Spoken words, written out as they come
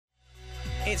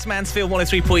It's Mansfield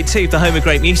 103.2, the home of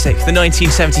great music, the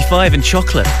 1975 and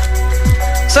chocolate.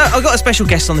 So I've got a special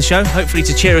guest on the show, hopefully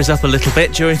to cheer us up a little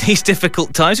bit during these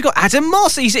difficult times. We've got Adam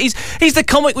Moss. He's the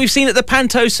comic we've seen at the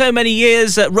Panto so many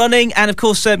years running, and of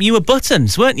course you were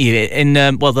Buttons, weren't you, in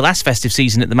the last festive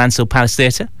season at the Mansfield Palace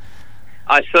Theatre?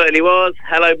 I certainly was.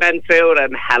 Hello, Mansfield,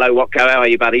 and hello, Watco. How are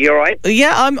you, buddy? You all right?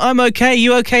 Yeah, I'm okay.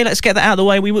 You okay? Let's get that out of the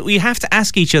way. We have to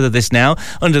ask each other this now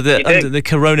under the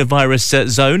coronavirus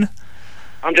zone.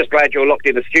 I'm just glad you're locked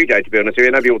in the studio, to be honest with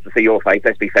you. Nobody wants to see your face,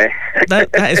 let's be fair.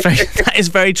 that is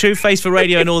very true. Face for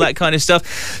radio and all that kind of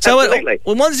stuff. So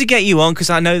we wanted to get you on because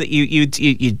I know that you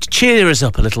cheer us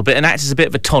up a little bit and act as a bit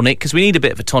of a tonic, because we need a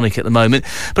bit of a tonic at the moment.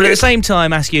 But at the same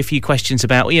time, ask you a few questions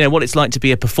about what it's like to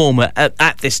be a performer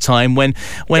at this time when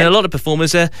a lot of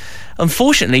performers are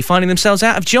unfortunately finding themselves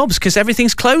out of jobs because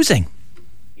everything's closing.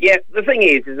 Yeah, the thing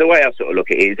is the way I sort of look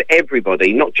at it is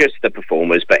everybody, not just the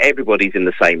performers, but everybody's in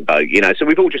the same boat, so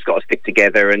we've all just got to stick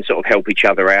together and sort of help each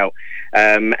other out.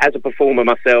 As a performer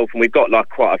myself, and we've got like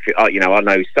quite a few, I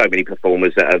know so many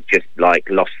performers that have just like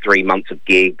lost 3 months of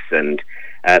gigs, and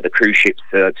the cruise ships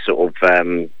are sort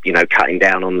of, cutting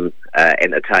down on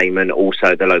entertainment,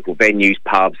 also the local venues,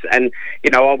 pubs. And,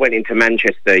 I went into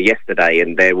Manchester yesterday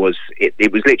and it was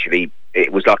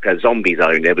like a zombie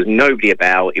zone. There was nobody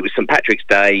about. It was St. Patrick's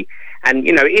Day. And,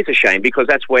 it is a shame because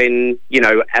that's when,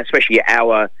 especially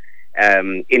our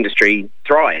industry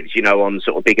thrives, on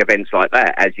sort of big events like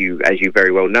that, as you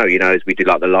very well know, as we do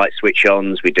like the light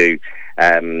switch-ons, we do,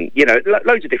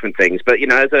 loads of different things. But,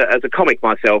 as a comic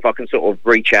myself, I can sort of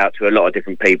reach out to a lot of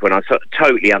different people and I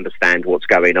totally understand what's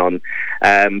going on.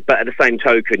 But at the same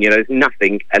token, there's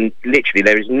nothing, and literally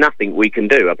there is nothing we can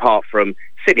do apart from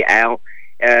sit it out.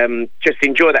 Just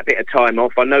enjoy that bit of time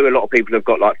off. I know a lot of people have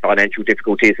got like financial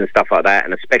difficulties and stuff like that,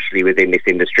 and especially within this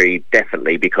industry,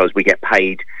 definitely, because we get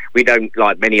paid. We don't,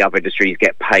 like many other industries,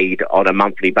 get paid on a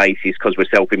monthly basis because we're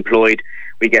self-employed.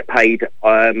 We get paid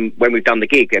when we've done the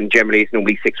gig, and generally it's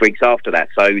normally 6 weeks after that.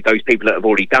 So those people that have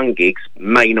already done gigs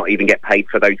may not even get paid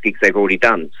for those gigs they've already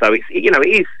done. So it's it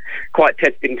is quite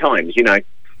testing times,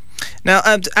 Now,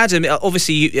 Adam,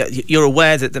 obviously you're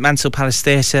aware that the Mansfield Palace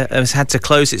Theatre has had to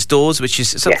close its doors, which is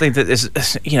something that is,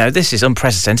 this is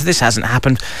unprecedented. This hasn't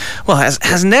happened. Well,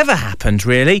 has never happened,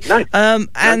 really. No.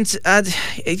 And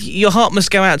your heart must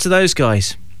go out to those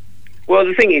guys. Well,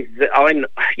 the thing is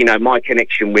that my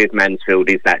connection with Mansfield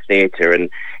is that theatre, and,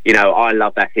 I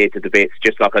love that theatre to bits,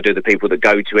 just like I do the people that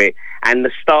go to it. And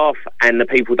the staff and the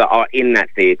people that are in that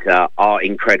theatre are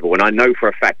incredible. And I know for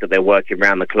a fact that they're working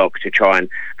round the clock to try and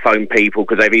phone people,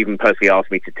 because they've even personally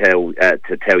asked me to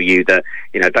tell you that,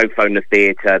 don't phone the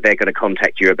theatre, they're going to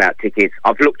contact you about tickets.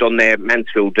 I've looked on their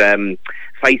Mansfield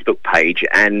Facebook page,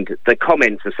 and the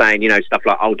comments are saying, stuff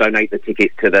like, "I'll donate the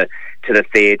tickets to the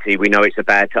theatre. We know it's a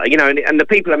bad time." And the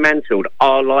people in Mansfield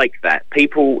are like that.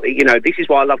 People, this is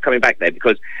why I love coming back there,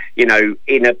 because,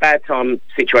 in a bad time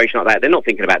situation like that, they're not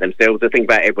thinking about themselves, they're thinking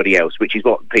about everybody else, which is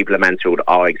what people in Mansfield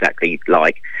are exactly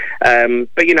like.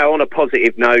 But, on a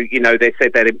positive note, they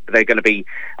said that they're going to be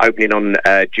opening on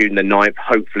June the 9th,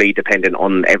 hopefully, depending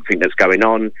on everything that's going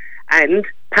on. And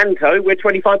Panto, we're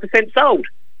 25% sold.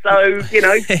 So,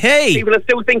 hey, people are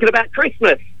still thinking about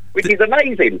Christmas, which is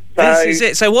amazing. So, this is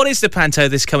it. So what is the Panto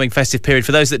this coming festive period,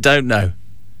 for those that don't know?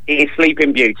 It is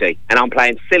Sleeping Beauty, and I'm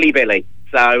playing Silly Billy.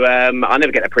 So I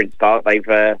never get the Prince part.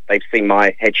 They've seen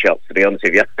my headshots, to be honest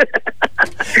with you.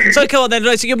 So come on then,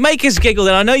 so you make us giggle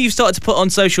then. I know you've started to put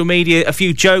on social media a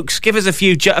few jokes. Give us a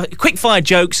few quick-fire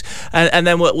jokes, and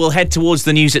then we'll head towards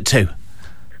the news at 2.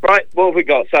 Right, what have we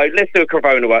got? So let's do a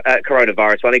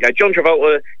coronavirus one. They go, John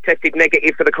Travolta tested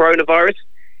negative for the coronavirus.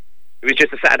 It was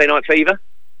just a Saturday night fever.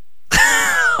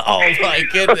 Oh, my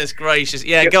goodness gracious.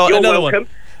 Yeah, go on, You're another welcome.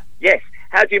 one. Yes.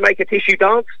 How do you make a tissue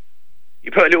dance?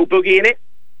 You put a little boogie in it.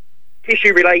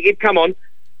 Tissue related, come on.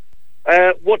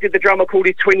 What did the drummer call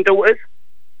his twin daughters?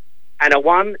 And a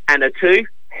 1 and a 2.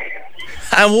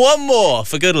 And one more,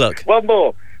 for good luck. One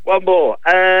more.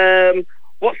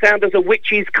 What sound does a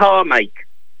witch's car make?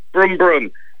 Brum,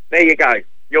 brum. There you go.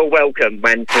 You're welcome,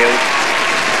 Mansfield.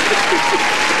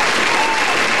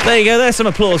 There you go. There's some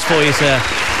applause for you, sir.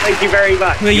 Thank you very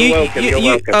much. Well, you're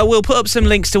welcome. We'll put up some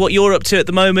links to what you're up to at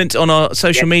the moment on our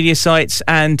social media sites,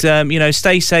 and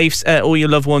stay safe, all your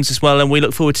loved ones as well. And we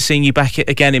look forward to seeing you back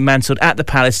again in Mansfield at the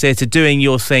Palace Theatre, doing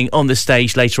your thing on the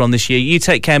stage later on this year. You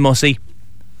take care, Mossy.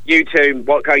 You too,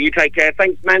 Watco. You take care.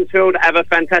 Thanks, Mansfield. Have a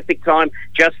fantastic time.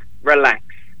 Just relax.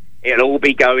 It'll all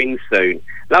be going soon.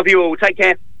 Love you all. Take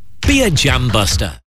care. Be a jam buster.